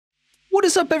What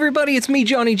is up, everybody? It's me,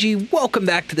 Johnny G. Welcome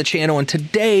back to the channel, and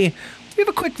today we have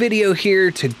a quick video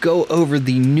here to go over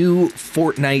the new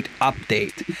Fortnite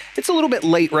update. It's a little bit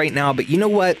late right now, but you know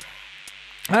what?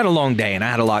 I had a long day and I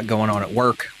had a lot going on at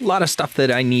work. A lot of stuff that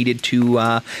I needed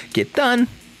to get done.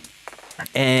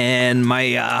 And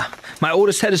my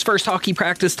oldest had his first hockey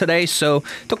practice today, so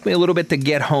it took me a little bit to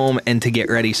get home and to get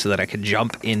ready so that I could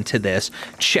jump into this,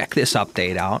 check this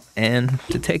update out, and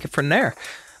to take it from there.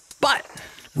 But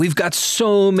we've got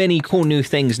so many cool new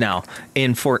things now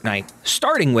in Fortnite,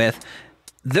 starting with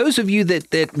those of you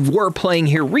that were playing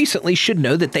here recently should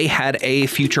know that they had a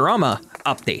Futurama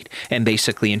update and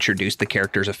basically introduced the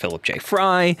characters of Philip J.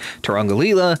 Fry,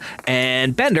 Tarangalila,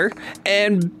 and Bender.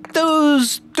 And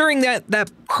those, during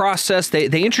that process,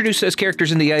 they introduced those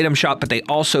characters in the item shop, but they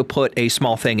also put a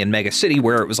small thing in Mega City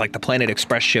where it was like the Planet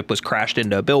Express ship was crashed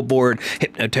into a billboard,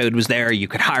 Hypnotoad was there, you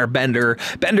could hire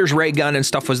Bender's ray gun and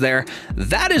stuff was there.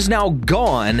 That is now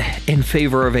gone in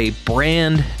favor of a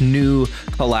brand new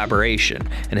collaboration.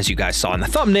 And as you guys saw in the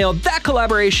thumbnail, that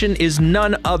collaboration is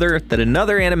none other than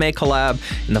another anime collab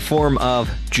in the form of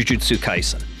Jujutsu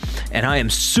Kaisen. And I am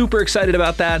super excited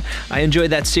about that. I enjoyed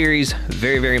that series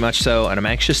very, very much so, and I'm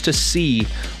anxious to see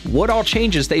what all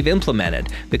changes they've implemented,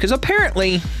 because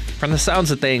apparently, from the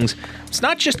sounds of things, it's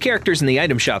not just characters in the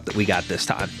item shop that we got this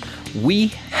time. We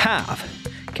have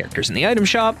characters in the item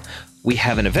shop, we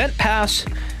have an event pass,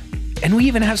 and we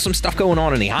even have some stuff going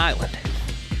on the island.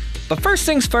 But first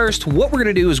things first, what we're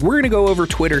gonna do is we're gonna go over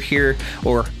Twitter here,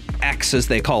 or X as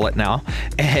they call it now,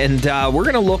 and we're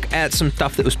gonna look at some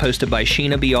stuff that was posted by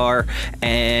Sheena BR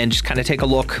and just kind of take a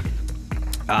look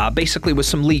basically with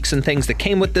some leaks and things that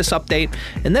came with this update,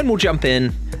 and then we'll jump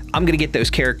in. I'm gonna get those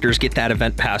characters, get that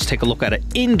event pass, take a look at it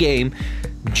in-game,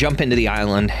 jump into the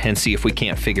island, and see if we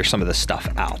can't figure some of this stuff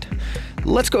out.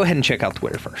 Let's go ahead and check out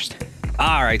Twitter first.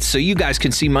 All right, so you guys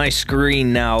can see my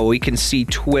screen now. We can see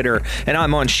Twitter, and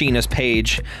I'm on Sheena's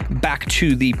page. Back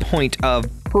to the point of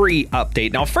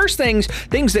pre-update. Now, first things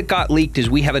that got leaked is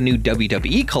we have a new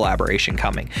WWE collaboration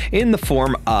coming in the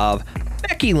form of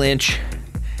Becky Lynch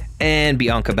and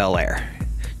Bianca Belair,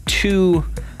 two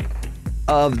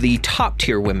of the top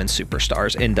tier women's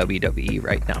superstars in WWE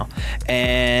right now.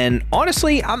 And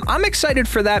honestly, I'm excited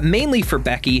for that, mainly for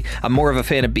Becky. I'm more of a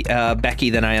fan of Becky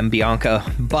than I am Bianca,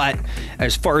 but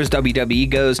as far as WWE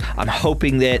goes, I'm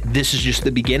hoping that this is just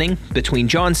the beginning between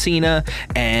John Cena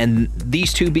and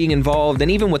these two being involved,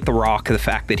 and even with The Rock, the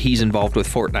fact that he's involved with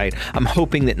Fortnite. I'm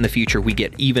hoping that in the future we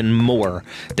get even more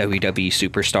WWE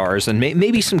superstars and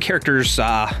maybe some characters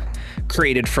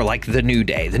created for like the New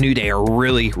Day. The New Day are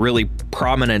really, really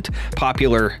prominent,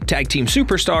 popular tag team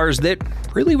superstars that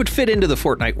really would fit into the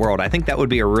Fortnite world. I think that would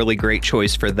be a really great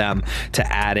choice for them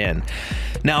to add in.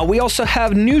 Now, we also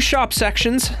have new shop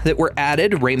sections that were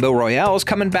added. Rainbow Royale's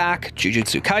coming back,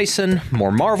 Jujutsu Kaisen,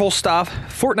 more Marvel stuff,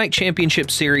 Fortnite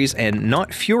Championship Series, and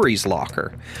Not Fury's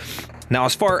Locker. Now,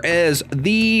 as far as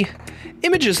the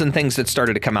images and things that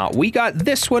started to come out, we got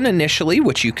this one initially,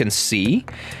 which you can see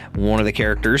one of the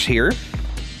characters here,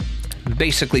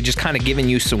 basically just kind of giving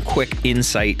you some quick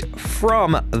insight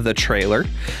from the trailer.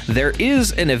 There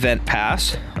is an event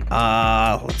pass.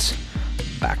 Let's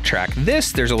backtrack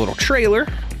this. There's a little trailer.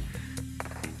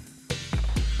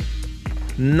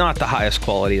 Not the highest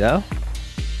quality though.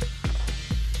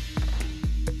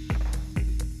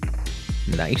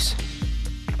 Nice.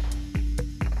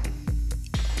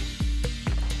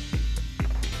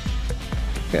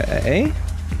 Okay.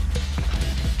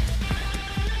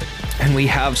 And we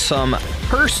have some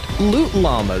cursed loot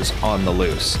llamas on the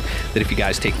loose that if you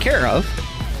guys take care of,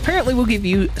 apparently will give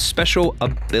you special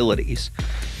abilities.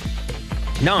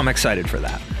 Now I'm excited for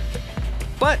that.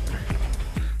 But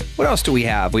what else do we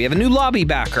have? We have a new lobby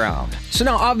background. So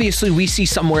now obviously we see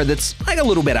somewhere that's like a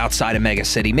little bit outside of Mega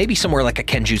City, maybe somewhere like a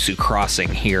Kenjutsu Crossing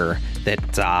here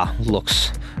that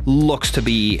looks to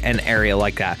be an area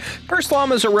like that. Cursed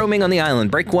llamas are roaming on the island.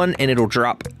 Break one and it'll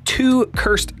drop two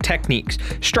cursed techniques,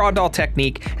 Straw Doll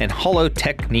Technique and Hollow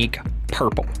Technique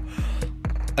Purple.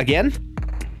 Again,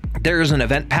 there's an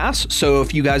event pass, so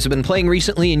if you guys have been playing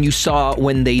recently and you saw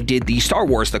when they did the Star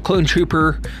Wars, the Clone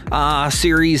Trooper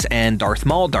series, and Darth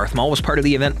Maul was part of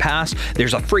the event pass.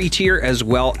 There's a free tier as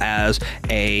well as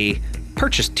a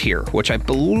purchase tier, which I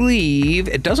believe,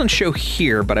 it doesn't show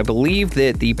here, but I believe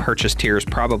that the purchase tier is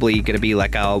probably going to be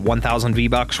like a 1,000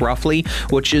 V-Bucks roughly,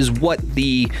 which is what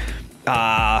the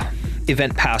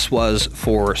event pass was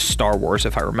for Star Wars,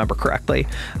 if I remember correctly.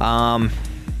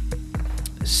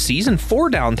 Season 4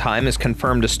 downtime is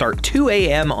confirmed to start 2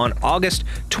 a.m. on August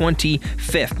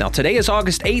 25th. Now, today is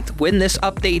August 8th when this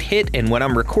update hit, and when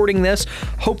I'm recording this,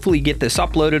 hopefully get this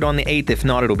uploaded on the 8th. If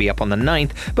not, it'll be up on the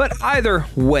 9th. But either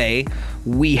way,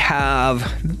 we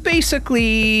have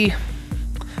basically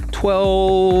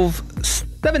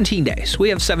 17 days. We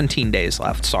have 17 days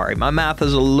left. Sorry, my math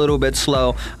is a little bit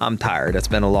slow. I'm tired. It's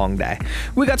been a long day.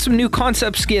 We got some new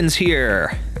concept skins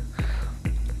here.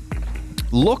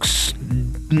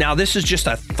 Now this is just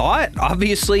a thought,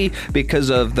 obviously, because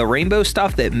of the rainbow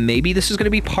stuff, that maybe this is going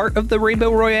to be part of the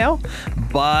Rainbow Royale,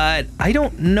 but I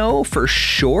don't know for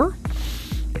sure.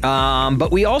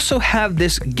 But we also have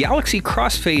this Galaxy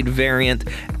Crossfade variant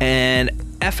and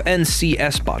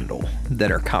FNCS bundle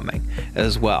that are coming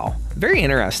as well. Very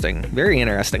interesting. Very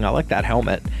interesting. I like that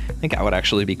helmet. I think that would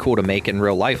actually be cool to make in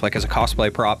real life, like as a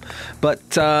cosplay prop. But,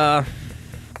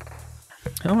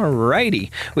 alrighty.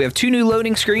 We have 2 new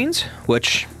loading screens,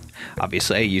 which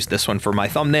obviously I used this one for my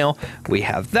thumbnail. We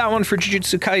have that one for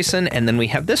Jujutsu Kaisen, and then we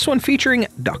have this one featuring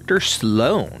Dr.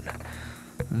 Sloan.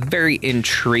 Very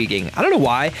intriguing. I don't know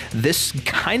why this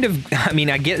kind of, I mean,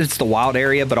 I get it's the wild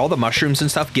area, but all the mushrooms and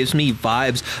stuff gives me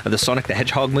vibes of the Sonic the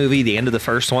Hedgehog movie, the end of the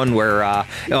first one where,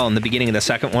 in the beginning of the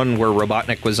second one where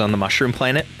Robotnik was on the mushroom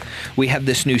planet. We have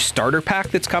this new starter pack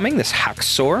that's coming, this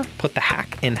Hacksaw. Put the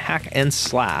hack in hack and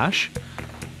slash.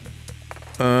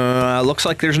 Looks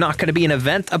like there's not going to be an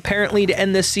event apparently to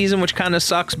end this season, which kind of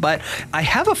sucks, but I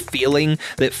have a feeling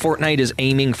that Fortnite is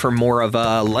aiming for more of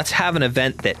a let's have an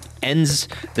event that ends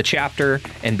the chapter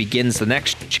and begins the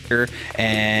next chapter,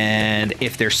 and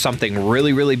if there's something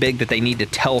really, really big that they need to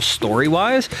tell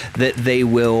story-wise, that they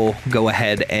will go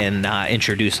ahead and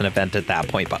introduce an event at that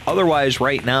point. But otherwise,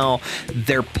 right now,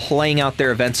 they're playing out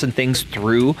their events and things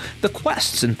through the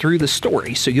quests and through the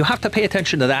story, so you have to pay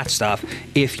attention to that stuff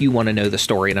if you want to know the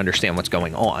story and understand what's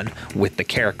going on with the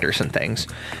characters and things.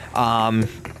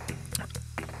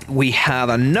 We have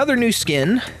another new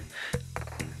skin.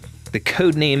 The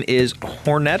code name is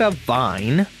Hornetta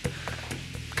Vine.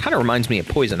 Kind of reminds me of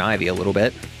Poison Ivy a little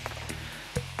bit.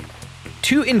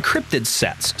 2 encrypted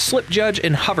sets, Slip Judge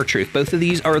and Hover Truth. Both of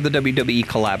these are the WWE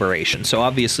collaboration, so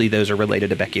obviously those are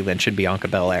related to Becky Lynch and Bianca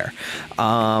Belair.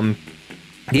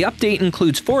 The update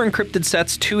includes 4 encrypted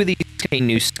sets. 2 of these contain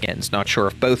new skins. Not sure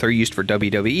if both are used for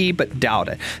WWE, but doubt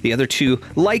it. The other 2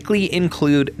 likely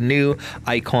include new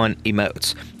icon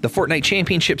emotes. The Fortnite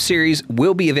Championship Series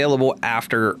will be available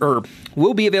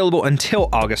until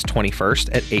August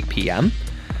 21st at 8 p.m.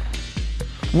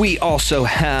 We also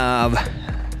have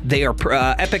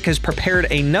Epic has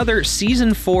prepared another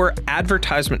Season 4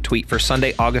 advertisement tweet for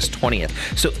Sunday, August 20th.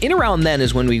 So in around then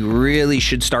is when we really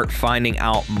should start finding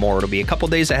out more. It'll be a couple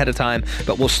days ahead of time,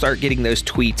 but we'll start getting those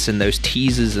tweets and those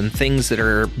teases and things that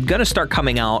are going to start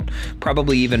coming out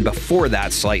probably even before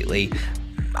that slightly.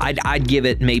 I'd give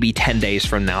it maybe 10 days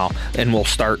from now, and we'll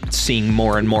start seeing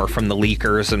more and more from the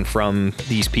leakers and from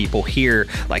these people here,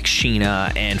 like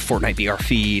Sheena and Fortnite VR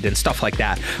Feed and stuff like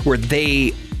that, where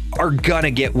they are gonna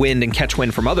get wind and catch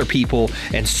wind from other people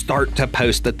and start to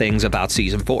post the things about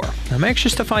Season 4. I'm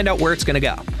anxious to find out where it's gonna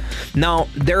go. Now,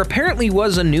 there apparently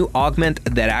was a new augment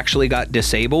that actually got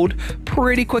disabled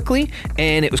pretty quickly,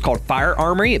 and it was called Fire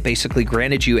Armory. It basically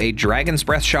granted you a Dragon's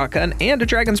Breath shotgun and a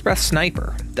Dragon's Breath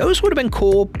sniper. Those would have been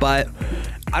cool, but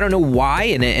I don't know why,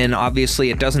 and obviously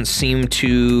it doesn't seem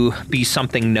to be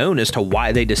something known as to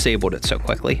why they disabled it so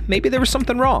quickly. Maybe there was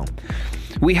something wrong.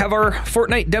 We have our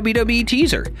Fortnite WWE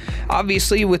teaser,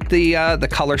 obviously with the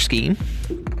color scheme.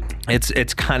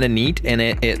 It's kind of neat, and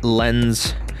it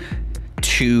lends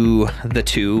to the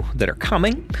 2 that are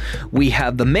coming. We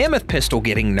have the Mammoth Pistol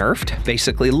getting nerfed,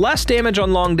 basically less damage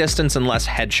on long distance and less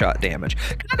headshot damage.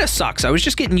 Kind of sucks. I was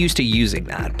just getting used to using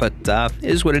that, but it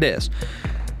is what it is.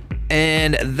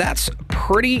 And that's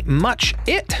pretty much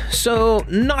it. So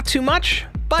not too much,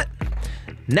 but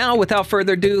now, without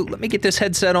further ado, let me get this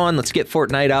headset on. Let's get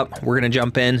Fortnite up. We're going to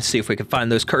jump in, see if we can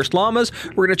find those cursed llamas.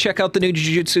 We're going to check out the new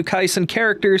Jujutsu Kaisen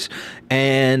characters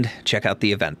and check out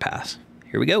the event pass.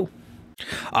 Here we go.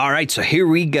 All right, so here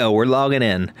we go. We're logging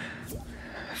in.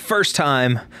 First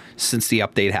time since the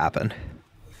update happened.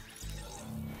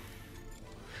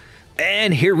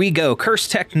 And here we go. Curse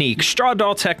technique, straw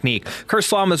doll technique.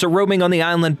 Cursed llamas are roaming on the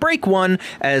island. Break 1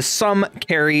 as some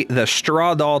carry the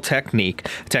straw doll technique.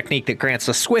 A technique that grants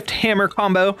a swift hammer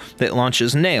combo that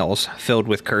launches nails filled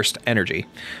with cursed energy.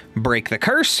 Break the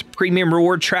curse, premium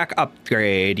reward track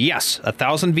upgrade. Yes,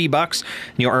 1,000 V-Bucks.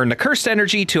 You'll earn the cursed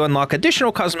energy to unlock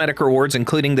additional cosmetic rewards,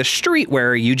 including the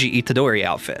streetwear Yuji Itadori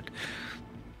outfit.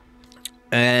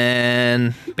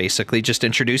 And basically just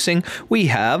introducing, we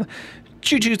have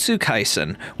Jujutsu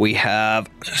Kaisen. We have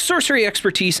sorcery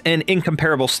expertise and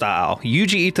incomparable style.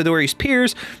 Yuji Itadori's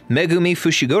peers, Megumi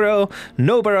Fushiguro,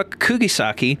 Nobara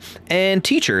Kugisaki, and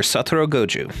teacher Satoru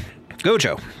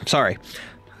Gojo. Sorry.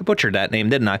 I butchered that name,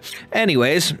 didn't I?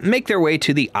 Anyways, make their way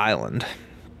to the island.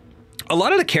 A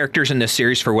lot of the characters in this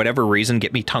series, for whatever reason,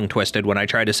 get me tongue twisted when I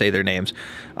try to say their names.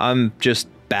 I'm just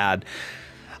bad.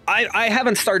 I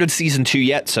haven't started season 2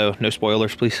 yet, so no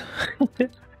spoilers, please. All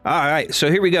right, so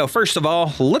here we go. First of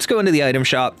all, let's go into the item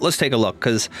shop. Let's take a look,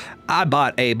 because I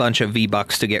bought a bunch of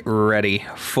V-Bucks to get ready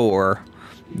for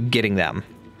getting them.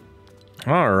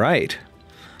 All right.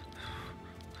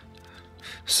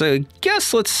 So I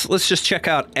guess let's just check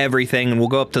out everything, and we'll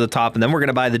go up to the top, and then we're going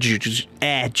to buy the Jujutsu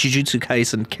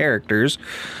Kaisen characters.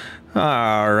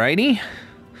 All righty.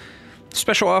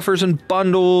 Special offers and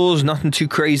bundles, nothing too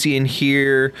crazy in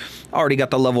here. Already got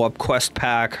the level up quest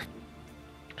pack.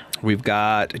 We've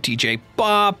got a DJ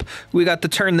Bop. We got the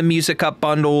turn the music up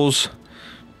bundles.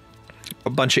 A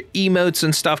bunch of emotes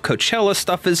and stuff. Coachella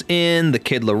stuff is in. The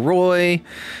Kid Leroy.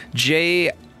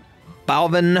 J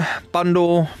Balvin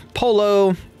bundle.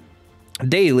 Polo.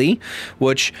 Daily,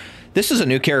 which this is a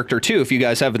new character too, if you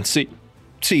guys haven't seen.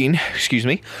 Excuse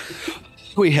me.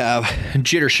 We have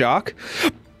Jittershock.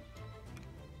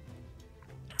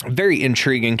 Very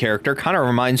intriguing character. Kind of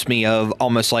reminds me of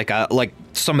almost like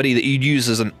somebody that you'd use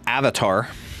as an avatar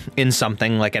in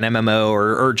something like an MMO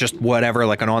or just whatever,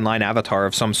 like an online avatar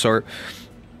of some sort.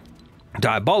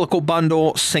 Diabolical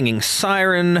bundle, Singing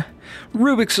Siren,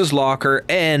 Rubik's Locker,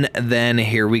 and then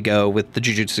here we go with the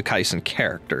Jujutsu Kaisen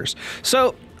characters.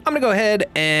 So I'm gonna go ahead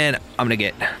and I'm gonna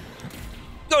get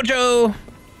Gojo.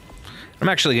 I'm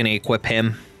actually gonna equip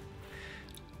him.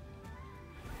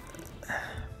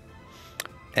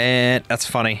 And that's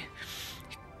funny.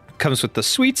 Comes with the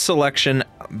sweet selection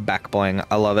back bling.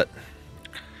 I love it.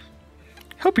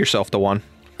 Help yourself to one.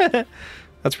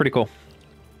 That's pretty cool.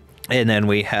 And then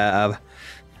we have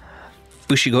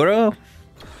Fushiguro.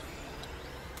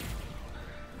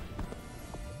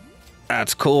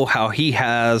 That's cool how he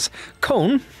has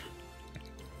Cone,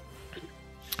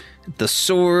 the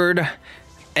sword,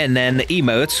 and then the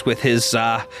emotes with his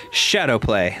shadow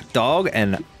play, dog,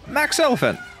 and Max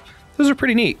Elephant. Those are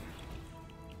pretty neat.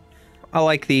 I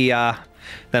like the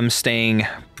them staying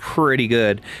pretty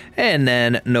good. And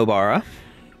then Nobara.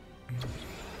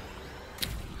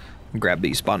 Grab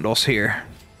these bundles here.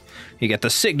 You get the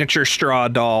signature straw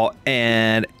doll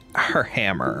and her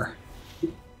hammer.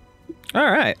 All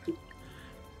right.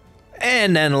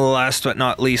 And then last but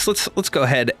not least, let's go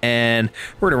ahead and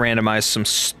we're gonna randomize some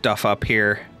stuff up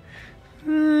here.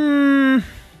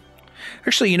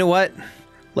 Actually, you know what?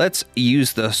 Let's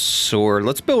use the sword.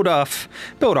 Let's build off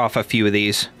a few of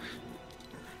these.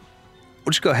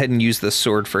 We'll just go ahead and use the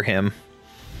sword for him.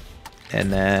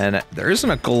 And then there isn't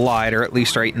a glider, at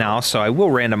least right now, so I will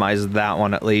randomize that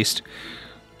one at least.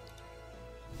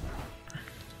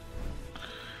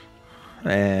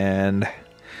 And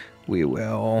we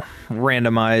will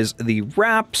randomize the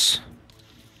wraps.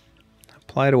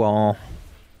 Apply to all.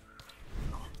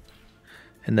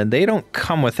 And then they don't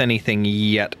come with anything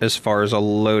yet as far as a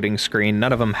loading screen.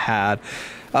 None of them had.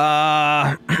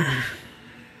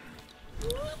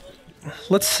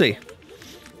 Let's see.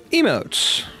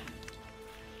 Emotes.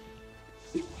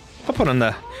 I'll put on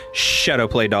the Shadow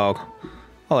Play dog.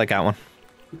 I like that one.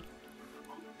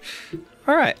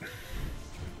 All right.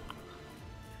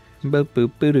 Boop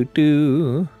boop boo doo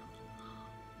doo.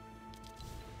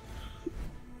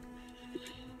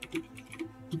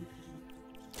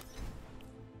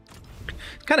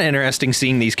 Kind of interesting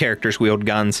seeing these characters wield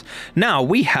guns. Now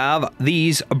we have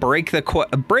these break the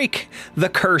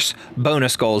curse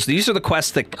bonus goals. These are the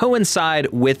quests that coincide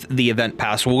with the event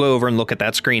pass. We'll go over and look at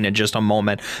that screen in just a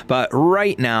moment. But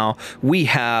right now we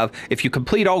have, if you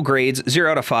complete all grades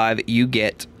 0 out of 5, you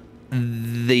get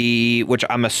which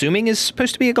I'm assuming is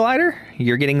supposed to be a glider.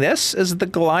 You're getting this as the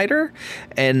glider,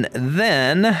 and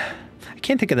then I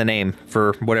can't think of the name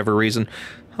for whatever reason.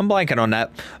 I'm blanking on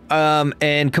that.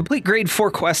 And complete grade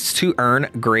 4 quests to earn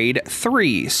grade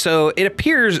 3. So it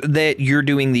appears that you're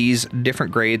doing these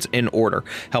different grades in order.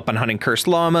 Help on hunting cursed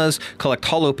llamas, collect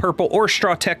hollow purple or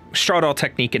straw doll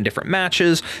technique in different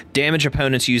matches, damage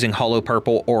opponents using hollow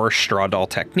purple or straw doll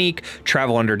technique,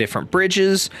 travel under different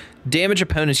bridges, damage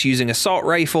opponents using assault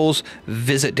rifles,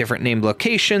 visit different named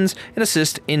locations, and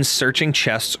assist in searching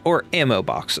chests or ammo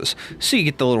boxes. So you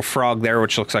get the little frog there,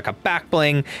 which looks like a back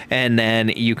bling, and then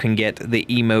you can get the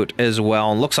emote as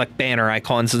well. And looks like banner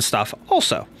icons and stuff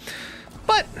also.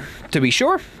 But to be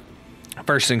sure,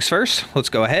 first things first, let's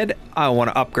go ahead. I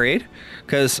want to upgrade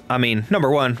because, I mean,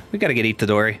 number one, we got to get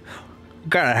Itadori.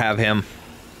 Gotta have him.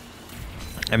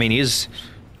 I mean, he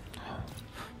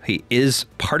is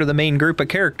part of the main group of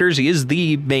characters. He is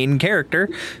the main character.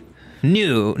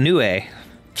 New A,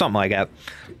 something like that.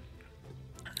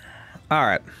 All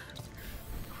right.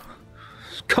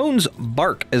 Cone's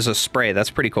bark is a spray. That's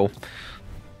pretty cool.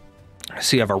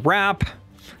 So you have a wrap,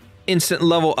 instant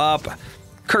level up,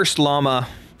 cursed llama,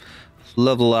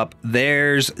 level up.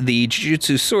 There's the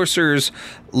Jujutsu Sorcerer's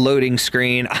loading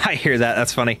screen. I hear that.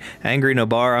 That's funny. Angry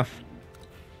Nobara.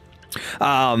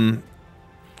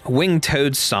 Winged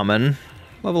Toad summon,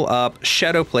 level up.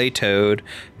 Shadow Play Toad,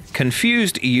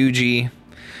 confused Yuji,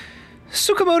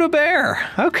 Tsukamoto Bear.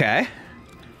 Okay,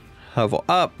 level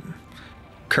up.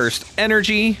 Cursed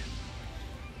Energy.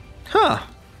 Huh,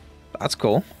 that's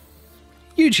cool.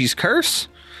 Yuji's Curse.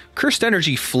 Cursed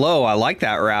Energy Flow. I like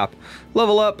that wrap.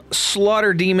 Level up.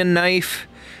 Slaughter Demon Knife.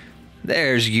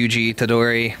 There's Yuji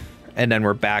Itadori. And then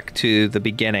we're back to the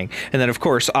beginning. And then, of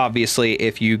course, obviously,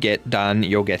 if you get done,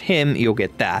 you'll get him. You'll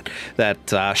get that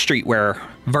streetwear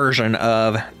version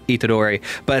of Itadori.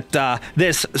 But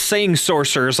this saying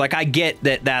sorcerers, like, I get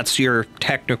that that's your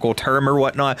technical term or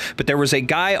whatnot, but there was a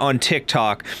guy on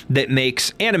TikTok that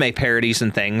makes anime parodies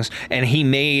and things, and he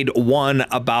made one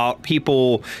about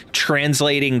people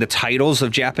translating the titles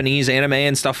of Japanese anime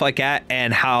and stuff like that,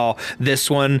 and how this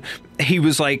one, he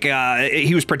was like,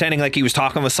 he was pretending like he was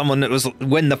talking with someone that was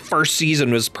when the first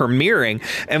season was premiering,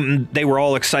 and they were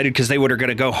all excited because they were going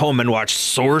to go home and watch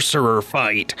Sorcerer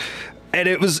fight. And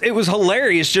it was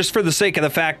hilarious just for the sake of the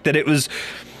fact that it was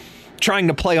trying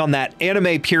to play on that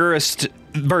anime purist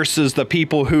versus the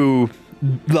people who,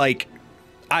 like,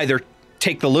 either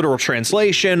take the literal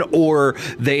translation or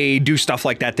they do stuff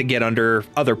like that to get under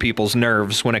other people's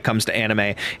nerves when it comes to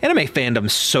anime. Anime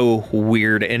fandom's so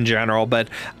weird in general, but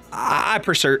I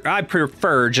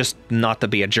prefer just not to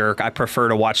be a jerk. I prefer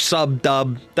to watch sub,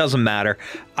 dub, doesn't matter.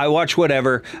 I watch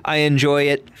whatever. I enjoy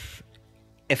it.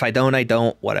 If I don't, I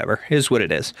don't. Whatever. It is what it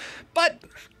is. But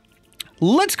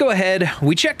let's go ahead.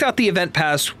 We checked out the event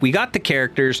pass. We got the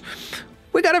characters.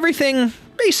 We got everything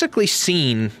basically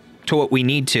seen to what we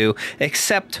need to,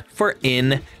 except for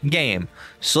in-game.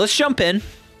 So let's jump in.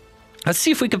 Let's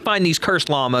see if we can find these cursed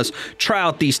llamas, try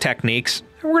out these techniques,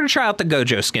 and we're going to try out the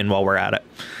Gojo skin while we're at it.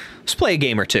 Let's play a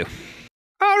game or two.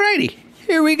 Alrighty,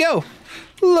 here we go.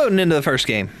 Loading into the first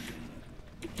game.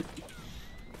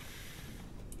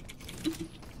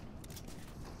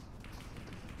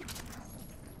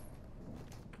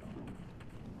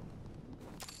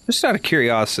 Just out of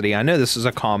curiosity, I know this is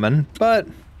a common, but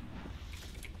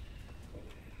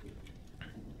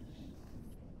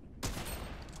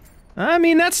I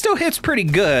mean, that still hits pretty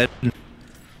good.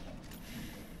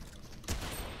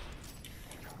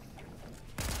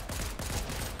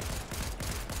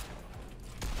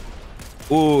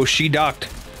 Ooh, she ducked.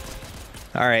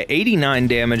 All right, 89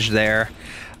 damage there.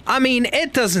 I mean,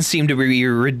 it doesn't seem to be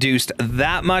reduced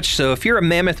that much, so if you're a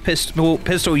mammoth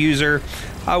pistol user,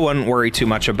 I wouldn't worry too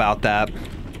much about that.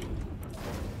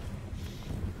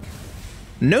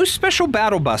 No special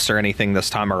battle bus or anything this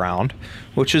time around,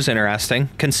 which is interesting,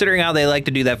 considering how they like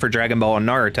to do that for Dragon Ball and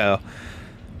Naruto.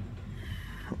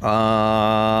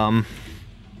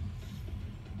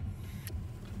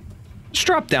 Let's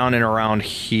drop down and around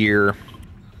here.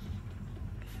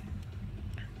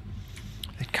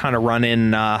 Kind of run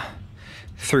in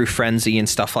through Frenzy and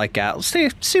stuff like that. Let's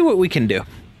see what we can do.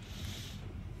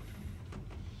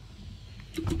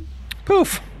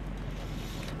 Poof.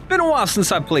 Been a while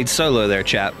since I played solo there,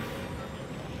 chat.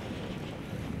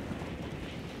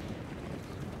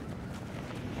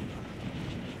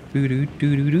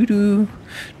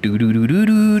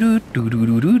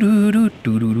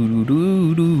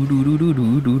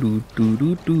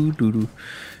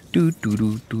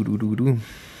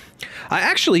 I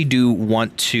actually do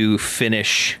want to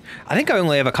finish. I think I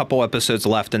only have a couple episodes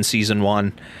left in season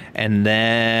 1, and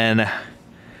then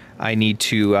I need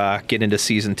to get into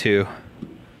season 2.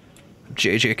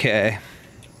 JJK.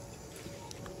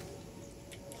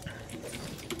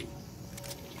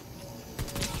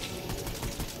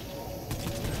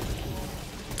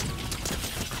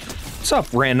 What's up,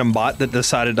 random bot that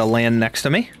decided to land next to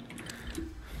me?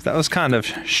 That was kind of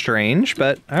strange,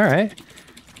 but all right.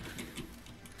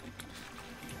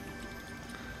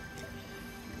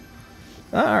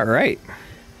 All right.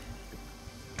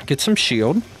 Get some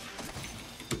shield.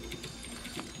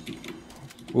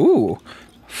 Ooh,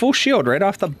 full shield right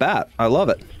off the bat. I love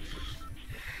it.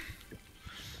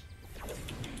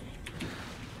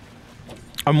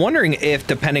 I'm wondering if,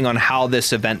 depending on how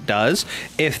this event does,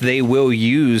 if they will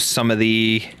use some of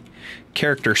the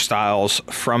character styles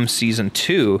from Season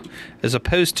 2, as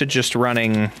opposed to just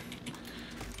running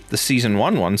the Season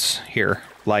 1 ones here.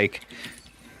 Like,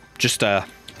 just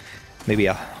maybe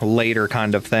a later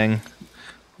kind of thing.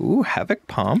 Ooh, Havoc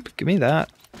Pump. Give me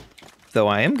that. Though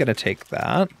I am going to take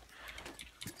that.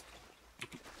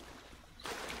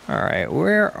 Alright,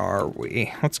 where are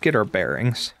we? Let's get our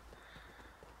bearings.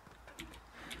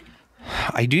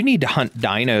 I do need to hunt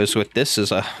dinos with this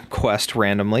as a quest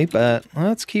randomly, but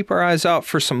let's keep our eyes out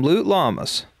for some loot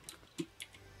llamas.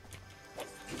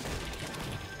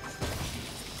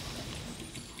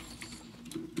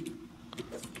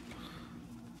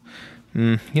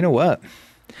 You know what?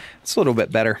 It's a little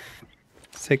bit better.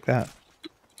 Let's take that.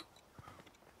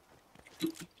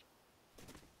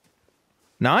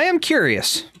 Now I am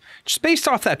curious, just based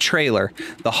off that trailer,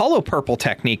 the hollow purple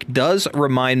technique does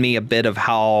remind me a bit of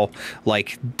how,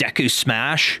 like, Deku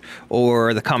Smash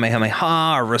or the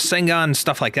Kamehameha or Rasengan and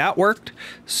stuff like that worked.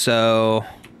 So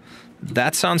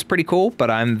that sounds pretty cool,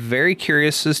 but I'm very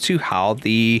curious as to how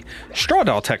the Straw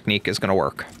Doll technique is going to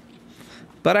work.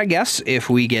 But I guess if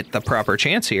we get the proper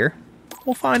chance here,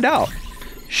 we'll find out,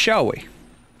 shall we?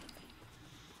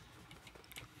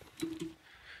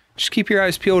 Just keep your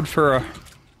eyes peeled for a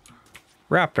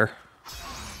raptor.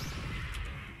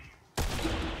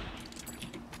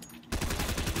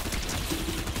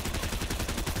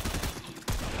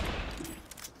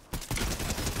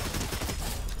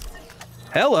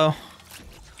 Hello.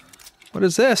 What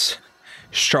is this?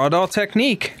 Straw Doll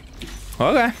technique.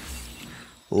 Okay.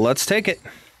 Let's take it.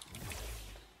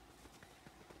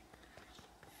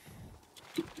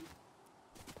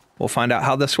 We'll find out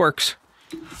how this works.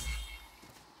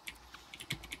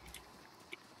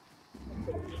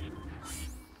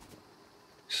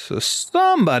 So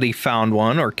somebody found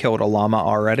one or killed a llama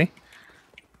already.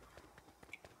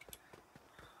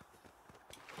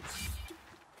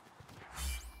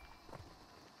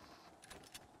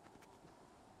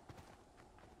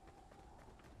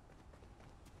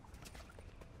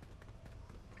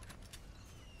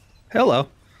 Hello,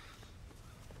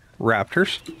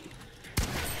 raptors.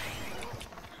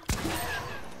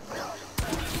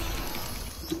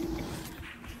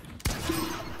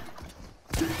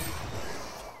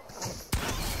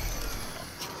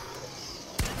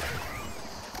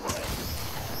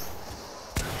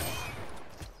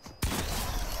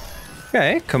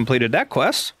 Okay, completed that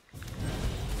quest.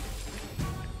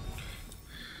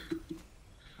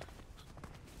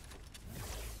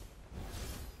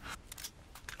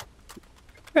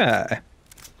 Okay.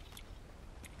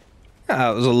 That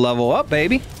was a level up,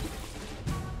 baby.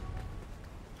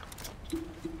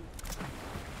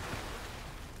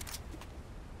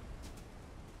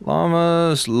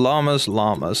 Llamas, llamas,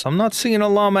 llamas. I'm not seeing a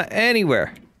llama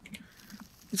anywhere.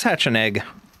 Let's hatch an egg.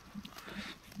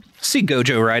 See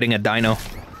Gojo riding a dino.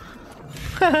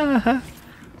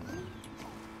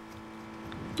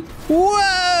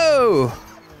 Whoa!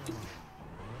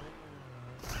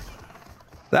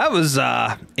 That was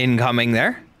incoming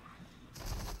there.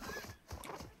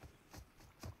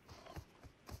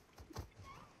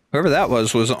 Whoever that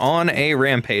was on a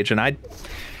rampage, and I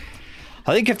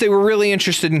think if they were really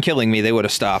interested in killing me, they would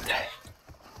have stopped.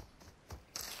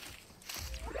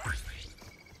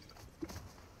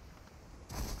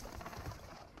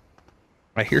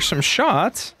 I hear some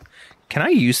shots. Can I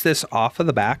use this off of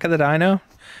the back of the dino?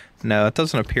 No, it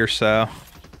doesn't appear so.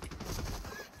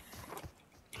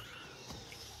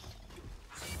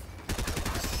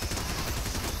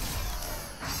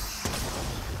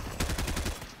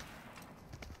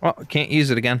 Well, I can't use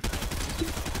it again.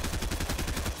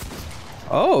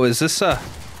 Oh, is this I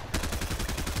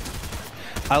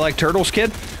like turtles,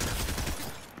 kid?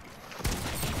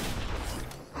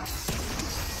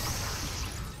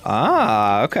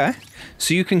 Ah, okay.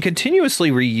 So you can continuously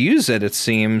reuse it, it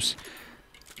seems.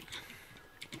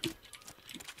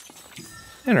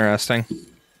 Interesting.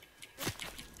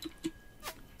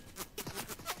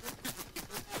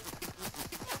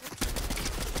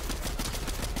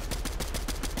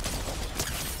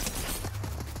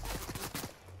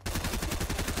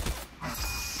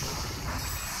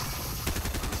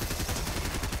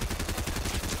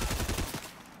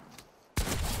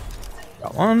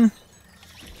 Got one.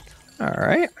 All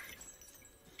right.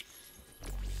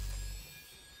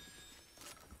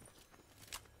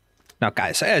 Now,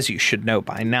 guys, as you should know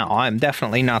by now, I'm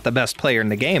definitely not the best player in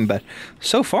the game, but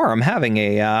so far I'm having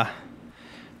a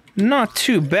not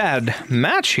too bad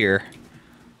match here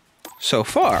so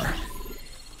far.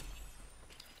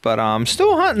 But I'm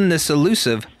still hunting this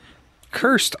elusive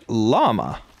cursed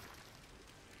llama.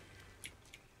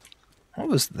 What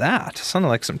was that? It sounded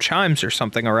like some chimes or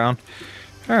something around.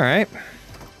 All right.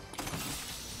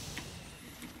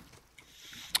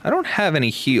 I don't have any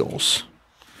heals,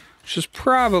 which is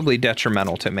probably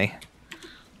detrimental to me.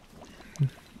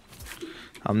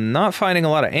 I'm not finding a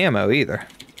lot of ammo either.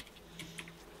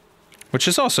 Which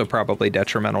is also probably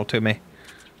detrimental to me.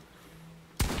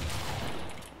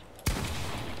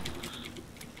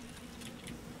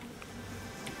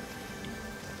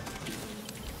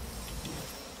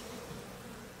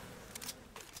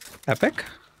 Epic.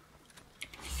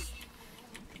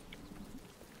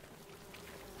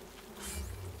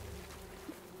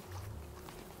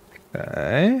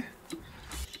 Okay.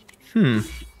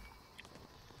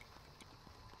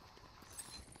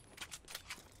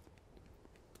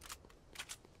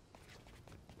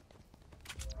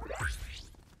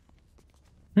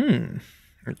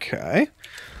 Okay.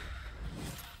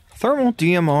 Thermal,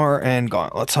 DMR, and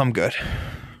gauntlets. I'm good.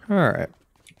 Alright.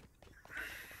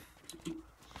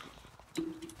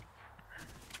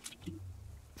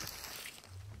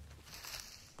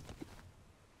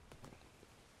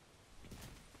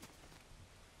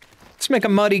 Let's make a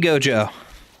muddy Gojo.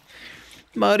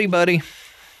 Muddy buddy.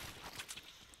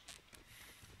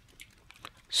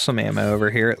 Some ammo over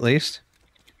here at least.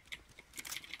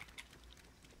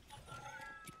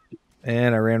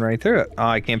 And I ran right through it. Oh,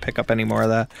 I can't pick up any more of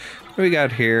that. What do we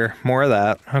got here? More of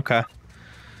that. Okay.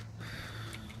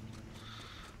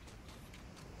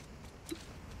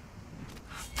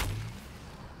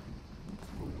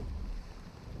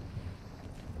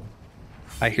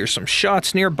 I hear some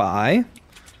shots nearby.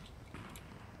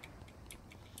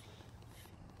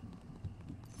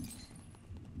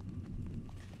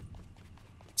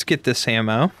 Let's get this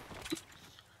ammo.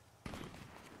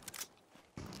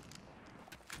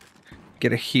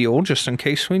 Get a heal just in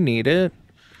case we need it.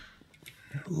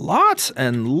 Lots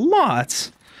and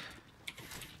lots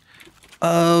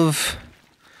of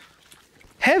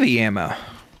heavy ammo.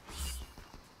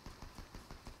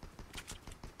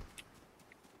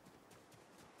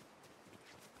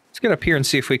 Let's get up here and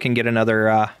see if we can get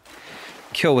another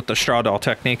kill with the straw doll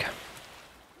technique.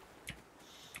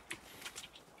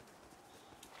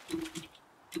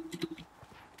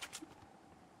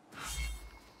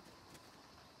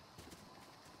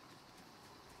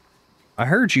 I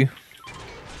heard you.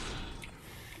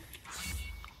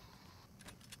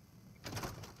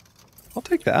 I'll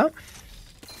take that.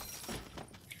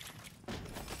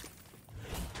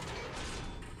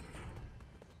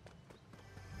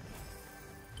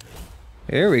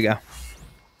 There we go.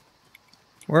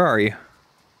 Where are you?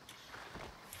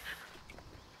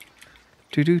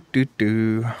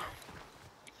 Do.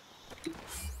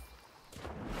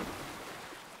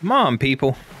 Come on,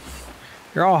 people.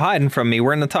 You're all hiding from me.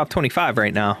 We're in the top 25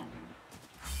 right now.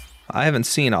 I haven't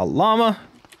seen a llama.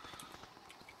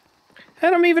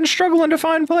 And I'm even struggling to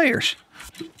find players.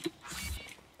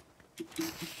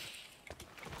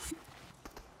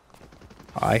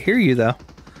 I hear you, though.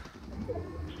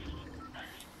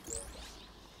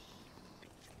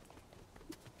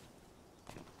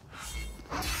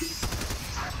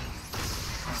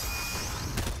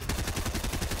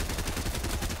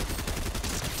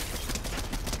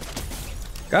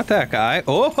 Got that guy.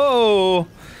 Oh,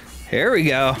 here we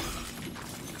go.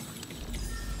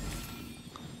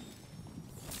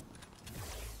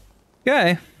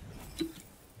 Okay.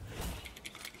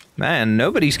 Man,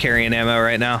 nobody's carrying ammo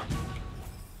right now.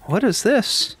 What is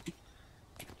this?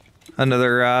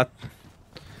 Another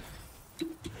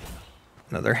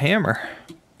hammer.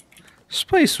 This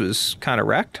place was kind of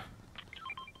wrecked.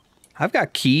 I've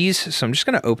got keys, so I'm just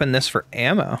gonna open this for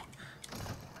ammo.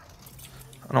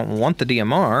 I don't want the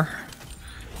DMR.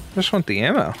 I just want the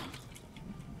ammo.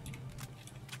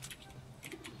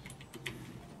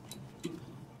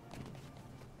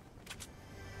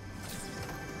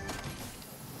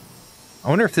 I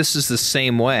wonder if this is the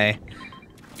same way.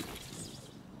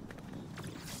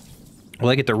 Will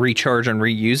I get to recharge and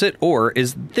reuse it? Or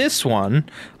is this one,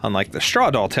 unlike the straw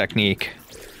doll technique,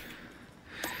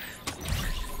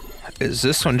 is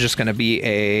this one just going to be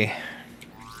a...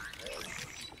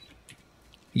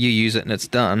 You use it and it's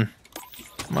done.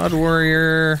 Mud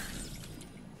Warrior.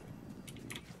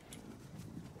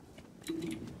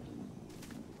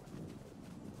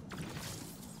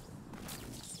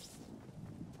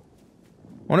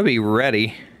 I want to be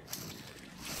ready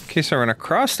in case I run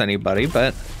across anybody,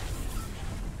 but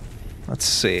let's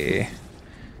see.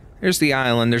 There's the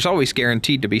island. There's always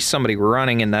guaranteed to be somebody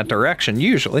running in that direction,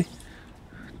 usually.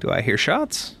 Do I hear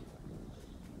shots?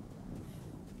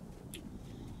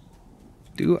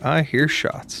 Do I hear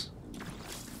shots?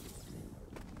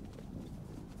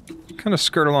 Kind of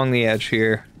skirt along the edge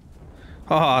here.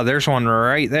 Oh, there's one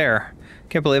right there.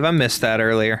 Can't believe I missed that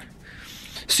earlier.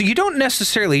 So you don't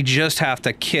necessarily just have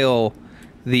to kill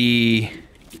the...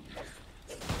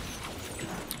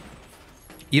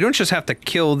 You don't just have to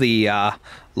kill the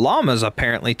llamas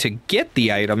apparently to get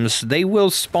the items. They will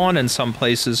spawn in some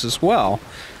places as well.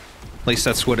 At least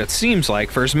that's what it seems like.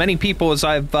 For as many people as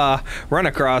I've run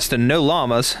across and no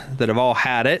llamas that have all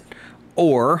had it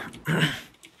or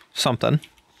something.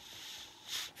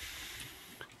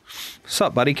 What's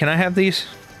up, buddy? Can I have these?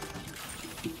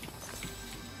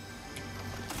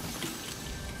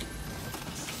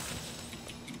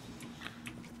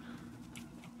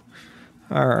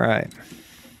 All right.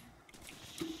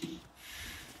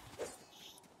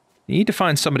 You need to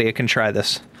find somebody that can try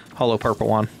this hollow purple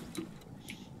one.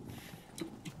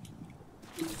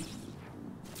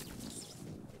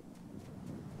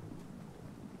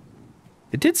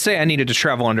 It did say I needed to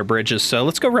travel under bridges, so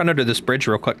let's go run under this bridge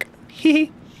real quick. Hee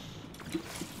hee.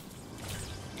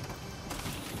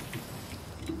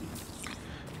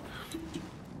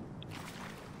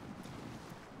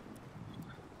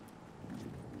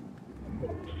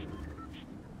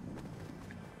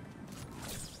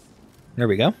 There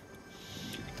we go.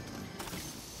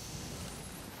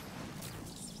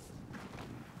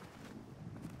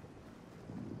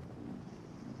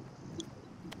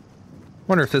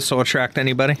 Wonder if this will attract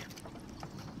anybody.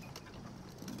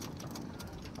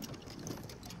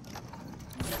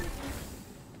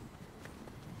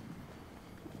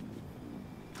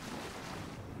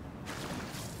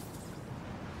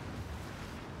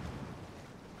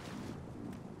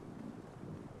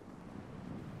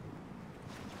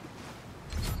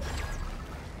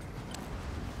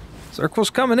 Circle's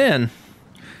coming in.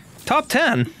 Top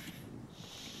 10.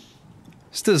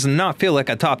 This does not feel like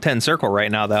a top 10 circle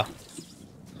right now, though.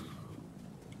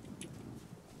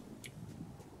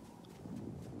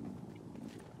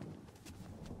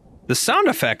 The sound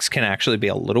effects can actually be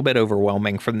a little bit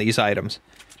overwhelming from these items.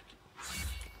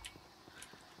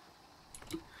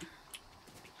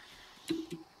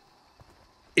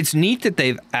 It's neat that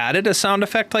they've added a sound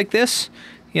effect like this,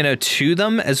 you know, to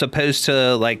them, as opposed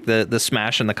to like the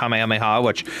smash and the kamehameha,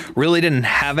 which really didn't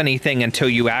have anything until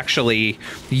you actually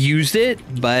used it.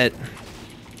 But,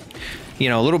 you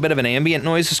know, a little bit of an ambient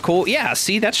noise is cool. Yeah,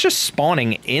 see, that's just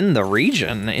spawning in the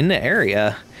region, in the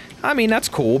area. I mean, that's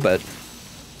cool, but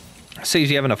it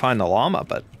saves you having to find the llama,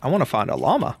 but I want to find a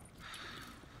llama.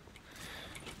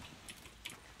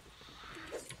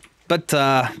 But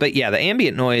yeah, the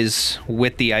ambient noise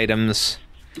with the items,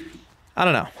 I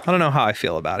don't know. I don't know how I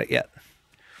feel about it yet.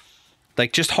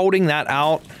 Like, just holding that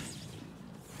out,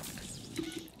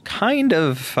 kind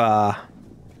of a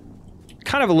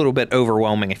little bit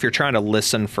overwhelming if you're trying to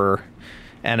listen for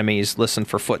enemies, listen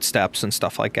for footsteps and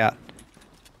stuff like that.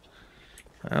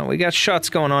 We got shots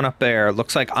going on up there. It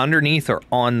looks like underneath or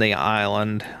on the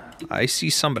island. I see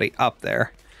somebody up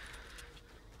there.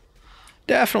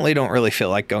 Definitely don't really feel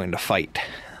like going to fight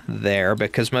there,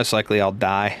 because most likely I'll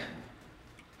die.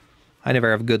 I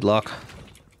never have good luck.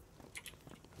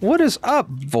 What is up,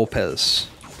 Vulpes?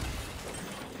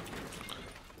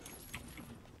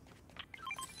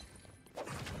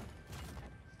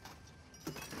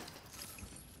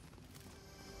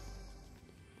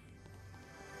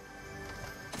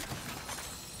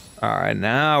 Alright,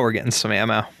 now we're getting some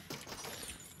ammo.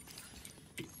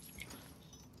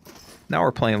 Now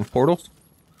we're playing with portals.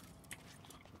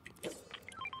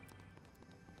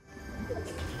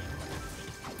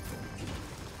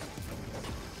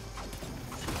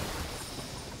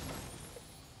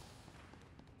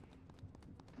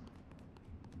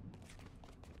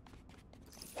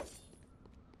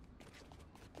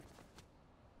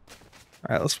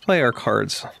 All right, let's play our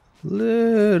cards a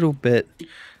little bit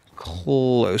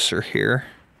closer here.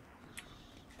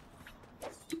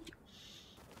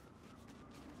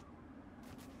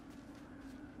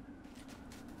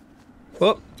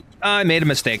 Oh, I made a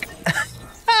mistake.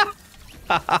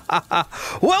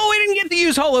 Well, we didn't get to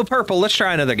use Holo Purple. Let's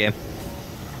try another game.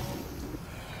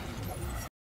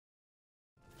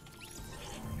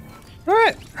 All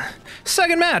right,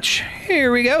 second match.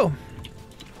 Here we go.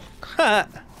 Ha.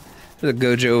 There's a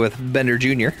Gojo with Bender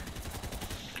Jr.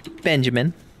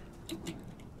 Benjamin.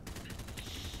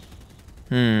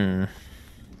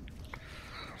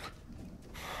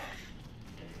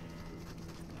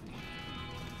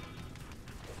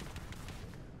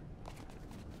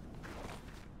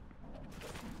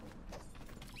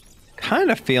 Kind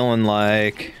of feeling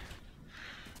like...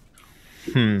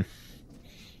 kind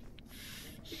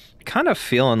of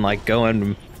feeling like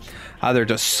going either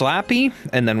to Slappy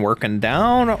and then working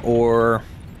down, or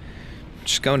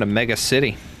just going to Mega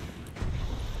City.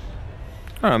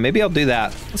 I don't know, maybe I'll do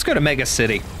that. Let's go to Mega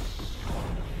City.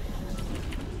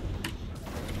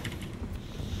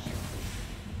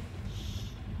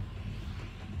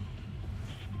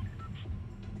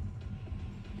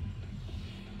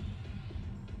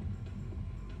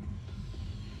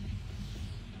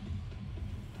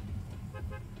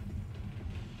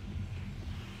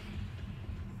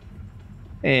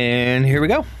 And here we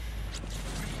go.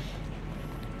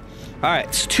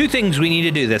 Alright, so 2 things we need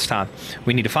to do this time.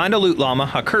 We need to find a loot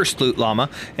llama, a cursed loot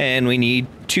llama, and we need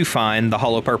to find the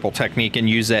hollow purple technique and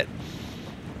use it.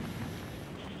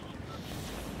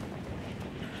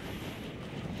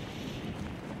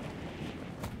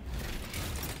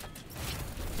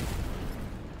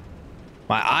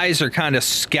 My eyes are kind of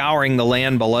scouring the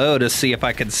land below to see if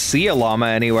I could see a llama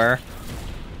anywhere.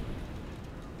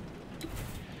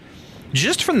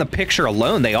 Just from the picture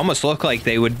alone, they almost look like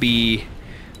they would be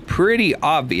pretty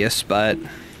obvious, but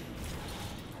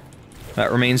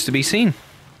that remains to be seen.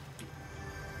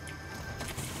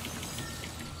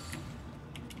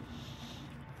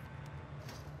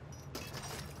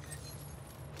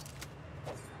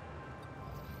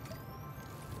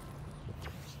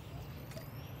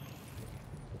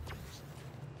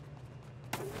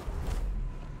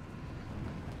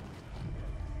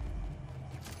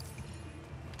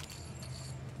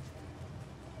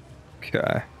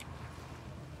 Okay.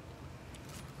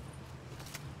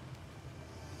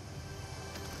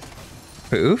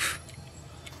 Poof.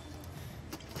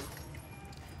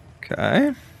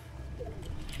 Okay.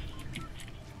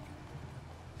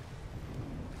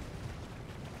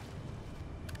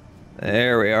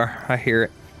 There we are. I hear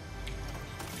it.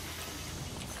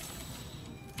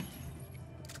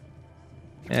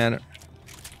 And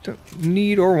don't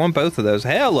need or want both of those.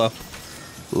 Hello.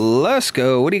 Let's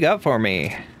go. What do you got for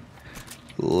me?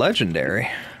 Legendary.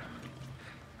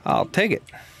 I'll take it.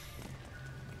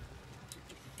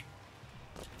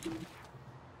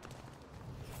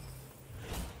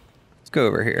 Let's go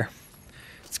over here.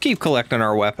 Let's keep collecting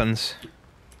our weapons.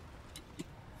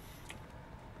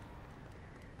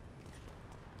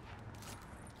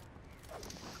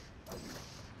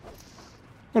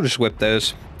 We'll just whip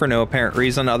those for no apparent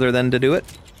reason other than to do it.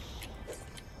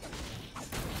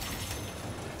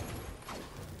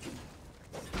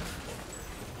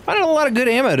 Finding a lot of good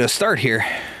ammo to start here.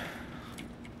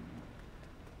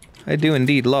 I do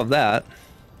indeed love that.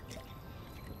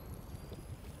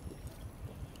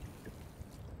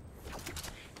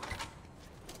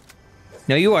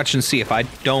 Now you watch and see if I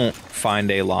don't find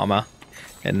a llama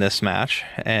in this match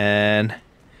and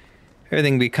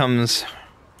everything becomes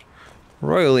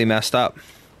royally messed up.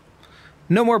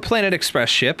 No more Planet Express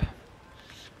ship.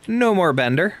 No more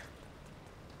Bender.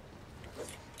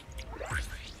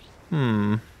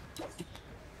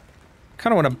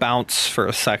 Kind of want to bounce for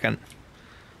a second.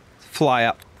 Fly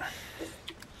up.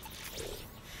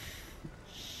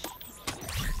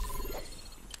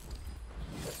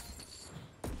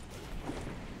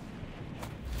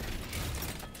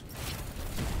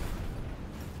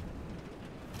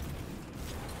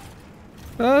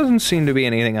 Doesn't seem to be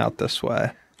anything out this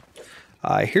way.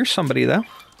 I hear somebody though.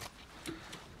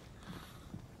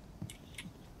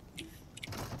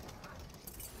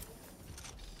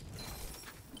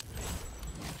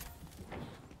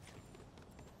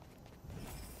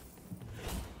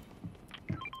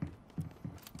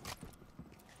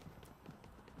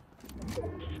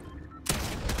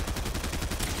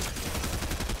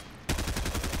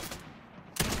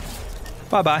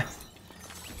 Bye-bye.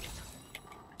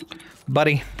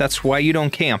 Buddy, that's why you don't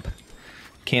camp.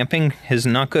 Camping is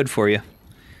not good for you.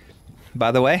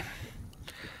 By the way,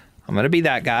 I'm gonna be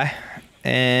that guy.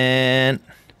 And...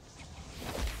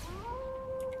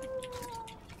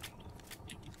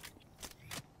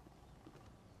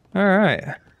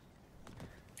 alright.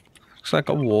 Looks like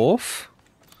a wolf.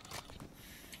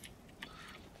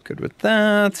 Good with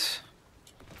that.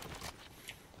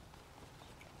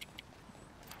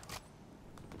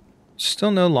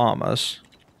 Still no llamas.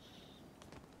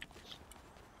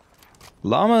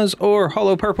 Llamas or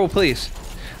hollow purple, please.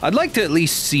 I'd like to at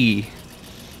least see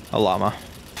a llama.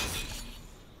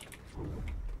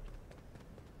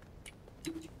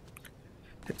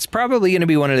 It's probably going to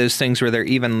be one of those things where they're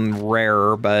even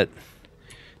rarer, but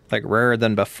like rarer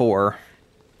than before.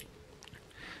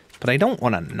 But I don't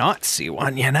want to not see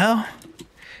one, you know?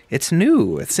 It's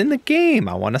new. It's in the game.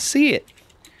 I want to see it.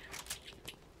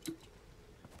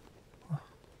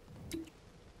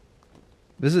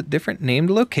 Visit different named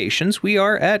locations. We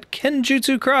are at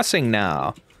Kenjutsu Crossing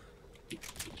now.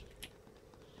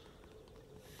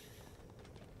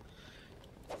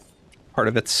 Part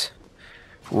of it's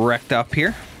wrecked up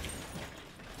here.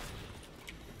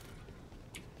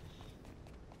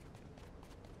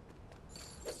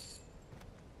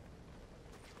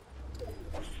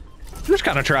 I'm just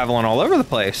kind of traveling all over the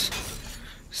place.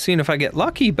 Seeing if I get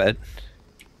lucky, but...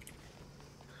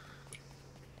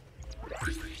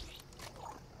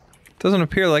 doesn't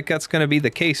appear like that's going to be the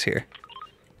case here.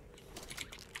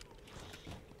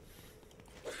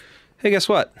 Hey, guess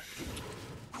what?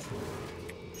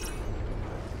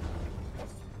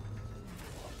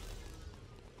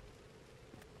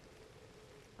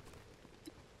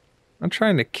 I'm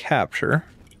trying to capture.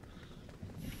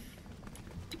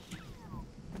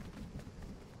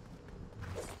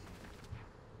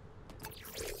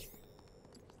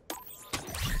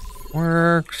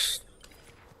 Works.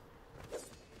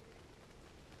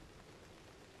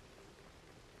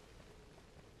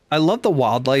 I love the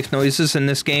wildlife noises in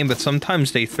this game, but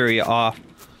sometimes they throw you off.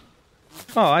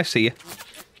 Oh, I see you.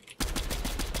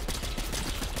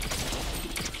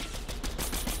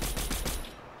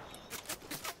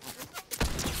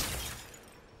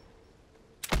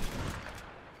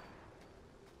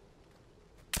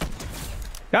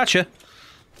 Gotcha.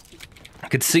 I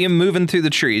could see him moving through the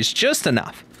trees just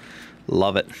enough.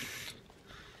 Love it.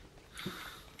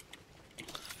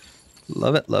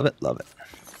 Love it, love it, love it.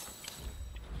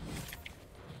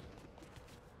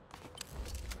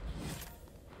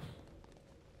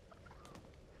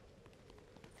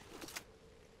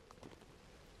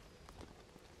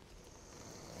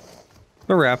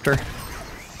 The raptor.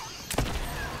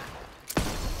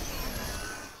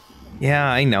 Yeah,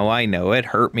 I know. It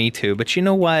hurt me too, but you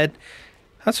know what?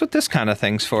 That's what this kind of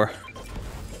thing's for.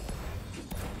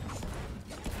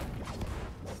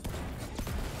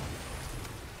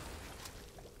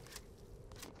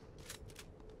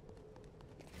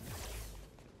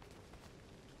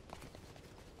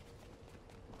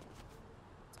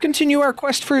 Continue our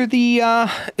quest for the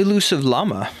elusive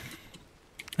llama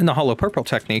and the hollow purple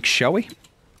technique, shall we?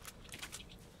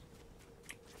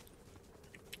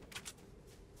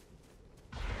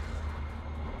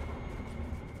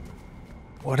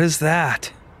 What is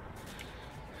that?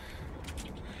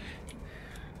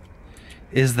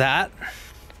 Is that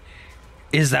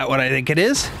what I think it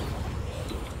is?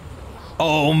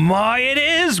 Oh my, it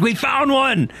is! We found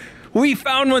one! We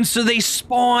found one, so they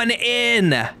spawn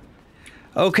in!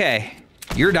 Okay,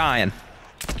 you're dying.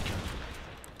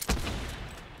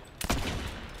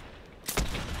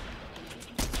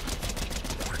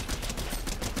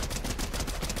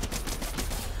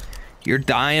 You're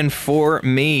dying for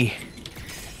me.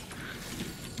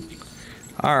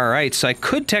 Alright, so I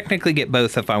could technically get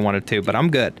both if I wanted to, but I'm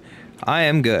good. I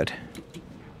am good.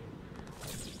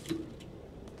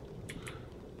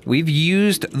 We've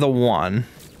used the one.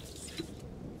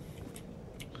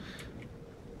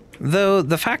 Though,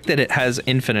 the fact that it has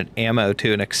infinite ammo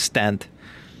to an extent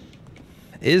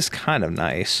is kind of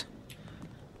nice.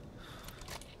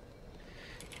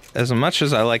 As much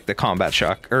as I like the combat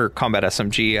shock, or combat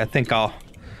SMG, I think I'll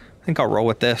roll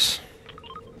with this.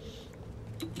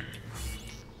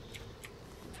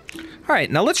 Alright,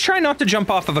 now let's try not to jump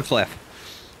off of a cliff.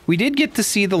 We did get to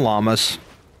see the llamas.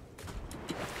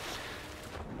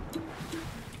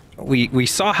 We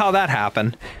saw how that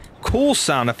happened. Cool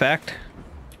sound effect.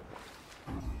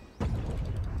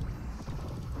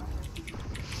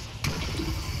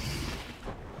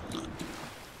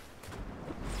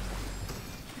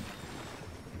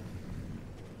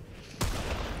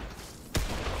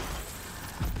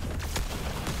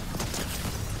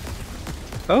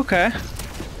 Okay.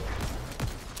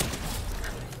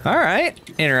 Alright,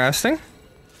 interesting.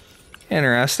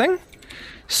 Interesting.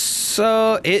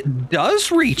 So, it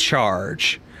does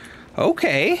recharge.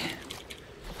 Okay.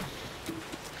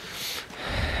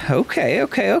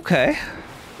 Okay.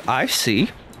 I see.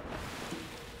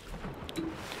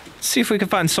 Let's see if we can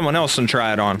find someone else and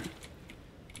try it on.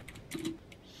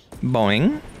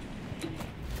 Boing.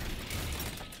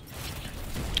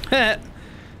 Got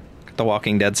the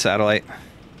Walking Dead satellite.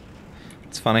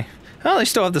 It's funny. Well, they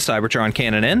still have the Cybertron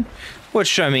cannon in,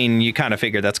 which, I mean, you kind of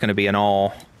figure that's going to be an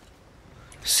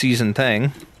all-season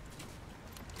thing.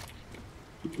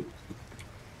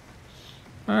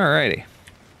 Alrighty.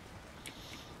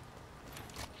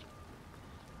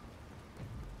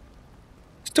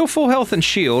 Still full health and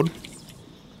shield.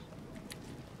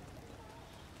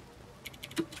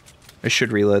 I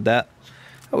should reload that.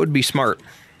 That would be smart.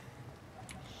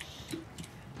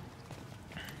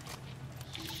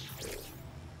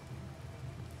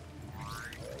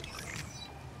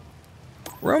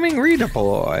 Roaming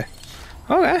redeploy.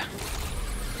 Okay.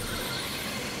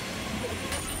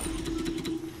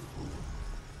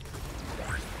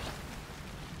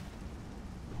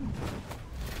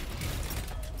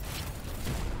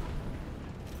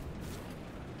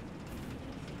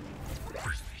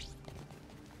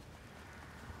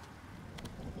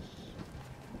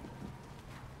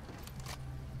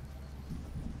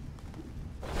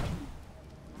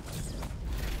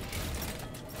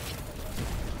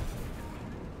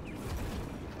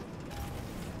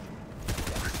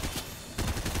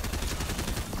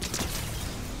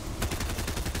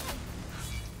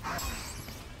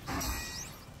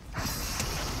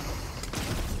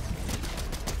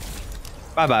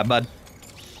 Bye-bye, bud.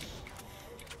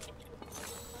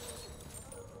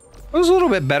 I was a little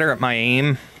bit better at my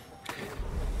aim,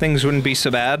 things wouldn't be so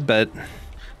bad, but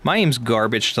my aim's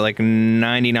garbage to like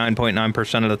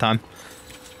 99.9% of the time.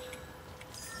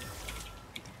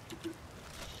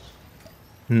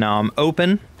 Now I'm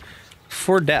open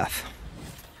for death,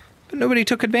 but nobody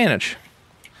took advantage.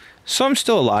 So I'm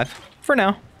still alive, for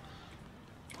now.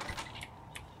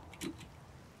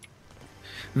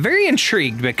 Very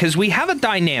intrigued because we have a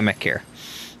dynamic here.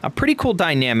 A pretty cool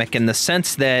dynamic in the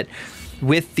sense that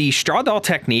with the straw doll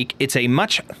technique, it's a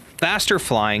much faster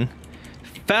flying,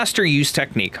 faster use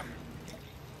technique.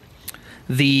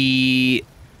 The,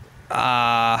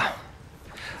 oh,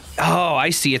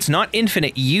 I see. It's not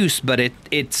infinite use, but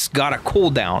it's got a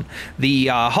cooldown. The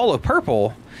Hollow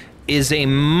Purple is a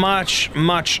much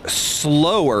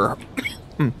slower,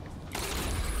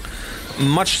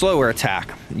 much slower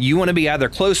attack. You want to be either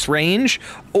close range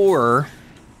or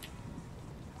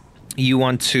you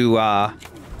want to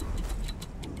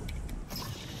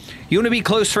be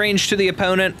close range to the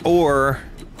opponent, or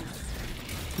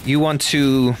you want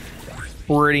to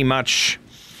pretty much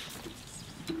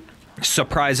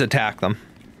surprise attack them.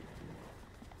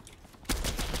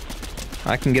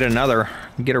 I can get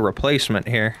a replacement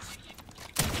here.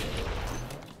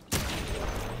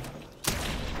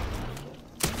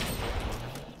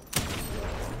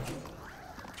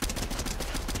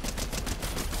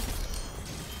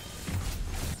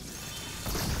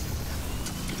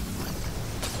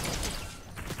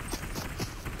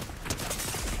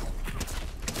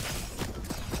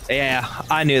 Yeah,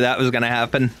 I knew that was going to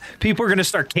happen. People are going to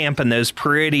start camping those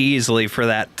pretty easily for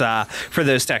that, for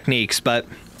those techniques, but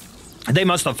they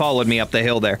must have followed me up the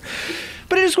hill there.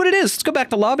 But it is what it is. Let's go back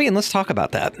to lobby and let's talk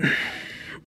about that.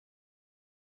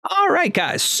 All right,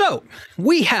 guys. So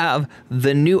we have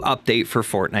the new update for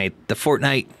Fortnite, the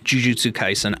Fortnite Jujutsu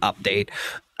Kaisen update.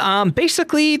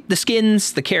 Basically, the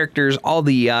skins, the characters, all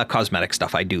the cosmetic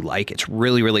stuff I do like. It's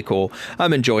really, really cool.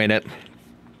 I'm enjoying it.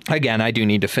 Again, I do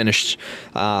need to finish,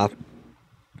 let's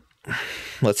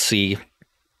see, I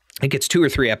think it's 2 or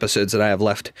 3 episodes that I have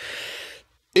left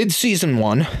in season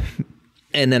 1,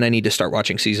 and then I need to start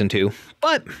watching season 2.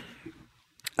 But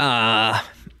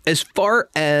as far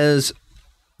as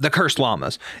the cursed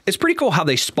llamas, it's pretty cool how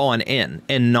they spawn in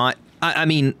and not, I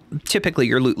mean, typically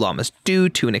your loot llamas do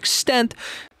to an extent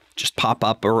just pop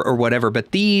up or whatever,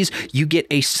 but these, you get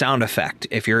a sound effect.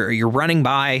 If you're running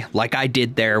by, like I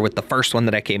did there with the first one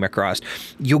that I came across,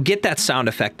 you'll get that sound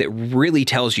effect that really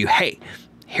tells you, hey,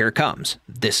 here it comes.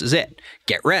 This is it.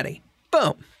 Get ready.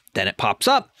 Boom. Then it pops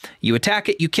up. You attack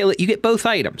it. You kill it. You get both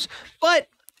items. But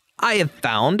I have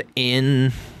found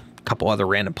in a couple other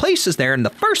random places there in the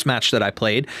first match that I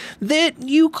played that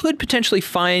you could potentially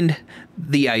find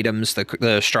the items,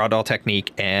 the straw doll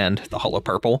technique and the hollow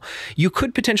purple. You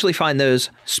could potentially find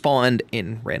those spawned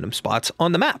in random spots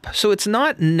on the map. So it's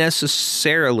not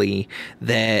necessarily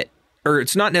that, or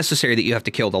it's not necessary that you have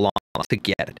to kill the llama to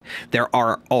get it. There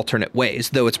are alternate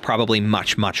ways, though it's probably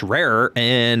much rarer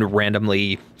and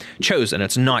randomly chosen.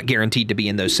 It's not guaranteed to be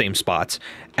in those same spots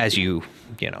as you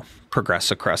know,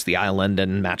 progress across the island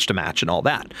and match to match and all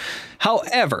that.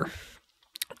 However,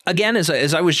 again, as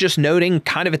I was just noting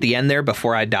kind of at the end there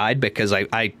before I died, because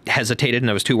I hesitated and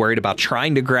I was too worried about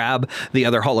trying to grab the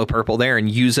other hollow purple there and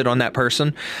use it on that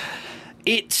person.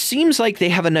 It seems like they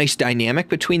have a nice dynamic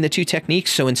between the two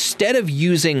techniques. So instead of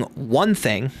using one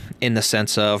thing in the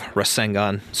sense of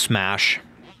Rasengan, Smash,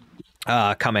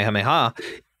 Kamehameha,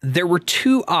 there were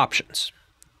 2 options.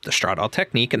 The straw doll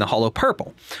technique and the hollow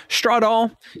purple. Straw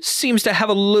doll seems to have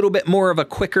a little bit more of a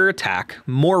quicker attack,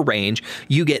 more range.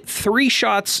 You get 3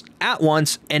 shots at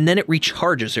once and then it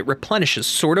recharges, it replenishes,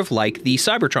 sort of like the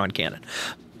Cybertron cannon.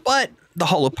 But the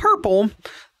hollow purple,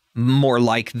 more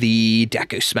like the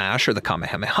Deku Smash or the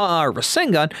Kamehameha or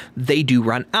Rasengan, they do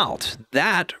run out.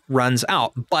 That runs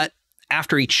out, but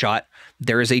after each shot,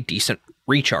 there is a decent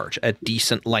recharge, a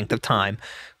decent length of time,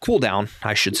 cooldown,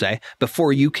 I should say,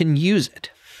 before you can use it,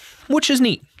 which is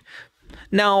neat.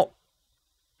 Now,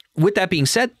 with that being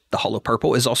said, the hollow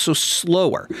purple is also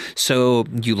slower. So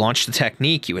you launch the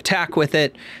technique, you attack with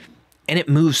it, and it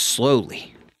moves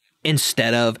slowly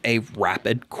instead of a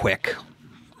rapid, quick,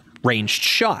 ranged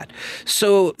shot.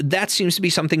 So that seems to be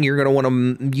something you're going to want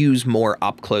to use more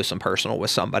up close and personal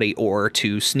with somebody, or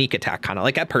to sneak attack, kind of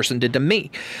like that person did to me.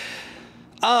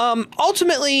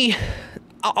 Ultimately,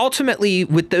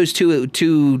 with those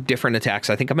two different attacks,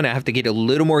 I think I'm going to have to get a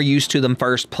little more used to them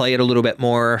first, play it a little bit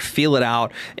more, feel it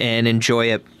out, and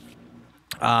enjoy it.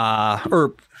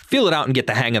 Or feel it out and get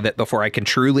the hang of it before I can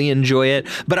truly enjoy it.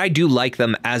 But I do like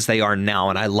them as they are now,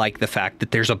 and I like the fact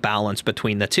that there's a balance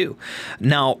between the two.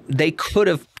 Now, they could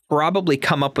have probably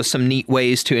come up with some neat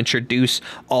ways to introduce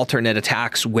alternate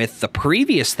attacks with the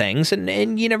previous things,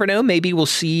 and you never know, maybe we'll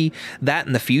see that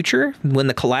in the future when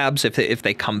the collabs, if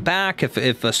they come back,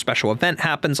 if a special event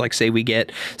happens, like say we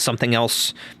get something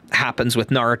else happens with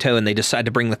Naruto and they decide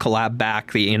to bring the collab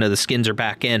back, the skins are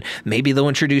back in, maybe they'll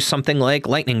introduce something like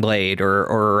Lightning Blade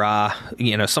or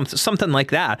something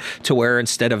like that, to where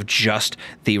instead of just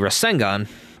the Rasengan,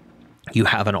 you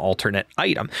have an alternate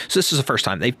item. So this is the first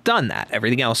time they've done that.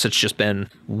 Everything else, it's just been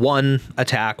one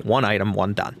attack, one item,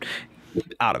 one done.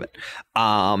 Out of it.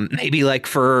 Maybe like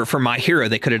for My Hero,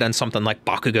 they could have done something like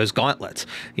Bakugo's Gauntlets,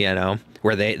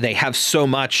 where they have so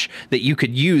much that you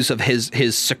could use of his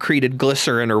secreted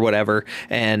glycerin or whatever,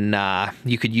 and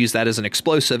you could use that as an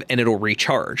explosive and it'll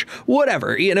recharge.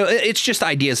 Whatever, it's just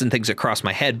ideas and things that cross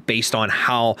my head based on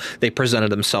how they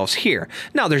presented themselves here.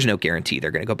 Now, there's no guarantee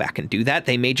they're going to go back and do that.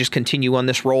 They may just continue on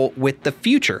this roll with the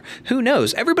future. Who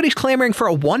knows? Everybody's clamoring for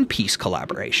a One Piece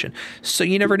collaboration, so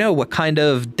you never know what kind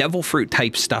of devil fruit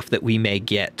type stuff that we may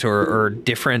get, or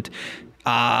different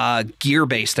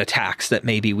gear-based attacks that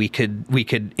maybe we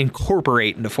could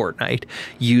incorporate into Fortnite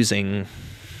using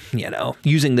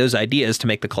those ideas to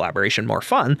make the collaboration more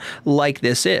fun, like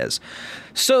this is.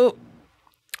 So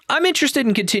I'm interested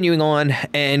in continuing on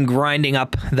and grinding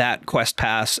up that quest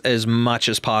pass as much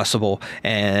as possible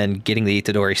and getting the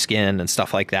Itadori skin and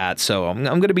stuff like that. So I'm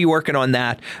going to be working on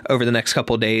that over the next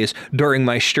couple of days during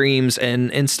my streams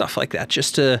and stuff like that,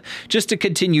 just to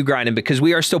continue grinding, because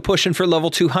we are still pushing for level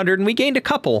 200 and we gained a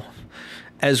couple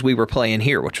as we were playing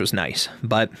here, which was nice.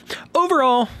 But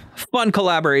overall, fun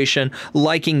collaboration,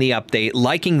 liking the update,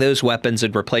 liking those weapons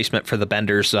in replacement for the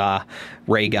Bender's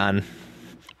ray gun.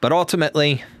 But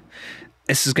ultimately,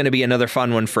 this is going to be another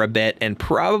fun one for a bit, and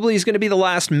probably is going to be the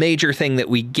last major thing that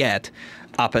we get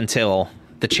up until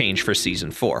the change for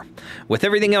Season 4. With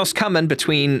everything else coming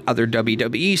between other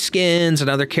WWE skins and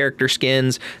other character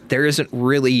skins, there isn't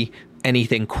really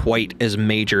anything quite as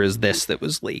major as this that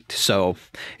was leaked. So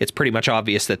it's pretty much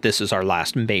obvious that this is our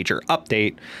last major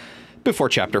update before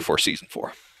Chapter 4 Season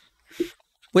 4.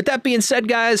 With that being said,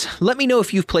 guys, let me know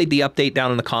if you've played the update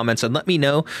down in the comments, and let me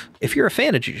know if you're a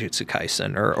fan of Jujutsu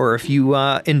Kaisen, or if you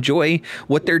enjoy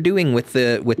what they're doing with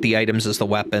the items as the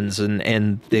weapons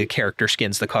and the character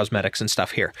skins, the cosmetics and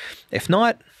stuff here. If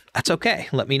not, that's okay.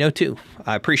 Let me know too.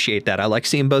 I appreciate that. I like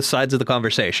seeing both sides of the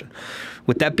conversation.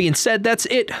 With that being said, that's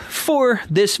it for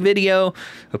this video.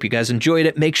 Hope you guys enjoyed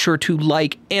it. Make sure to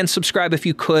like and subscribe if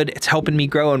you could. It's helping me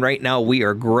grow, and right now we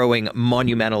are growing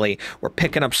monumentally. We're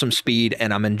picking up some speed,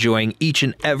 and I'm enjoying each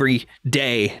and every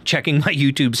day checking my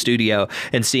YouTube studio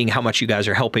and seeing how much you guys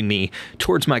are helping me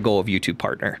towards my goal of YouTube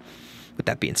partner. With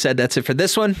that being said, that's it for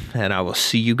this one, and I will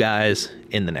see you guys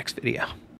in the next video.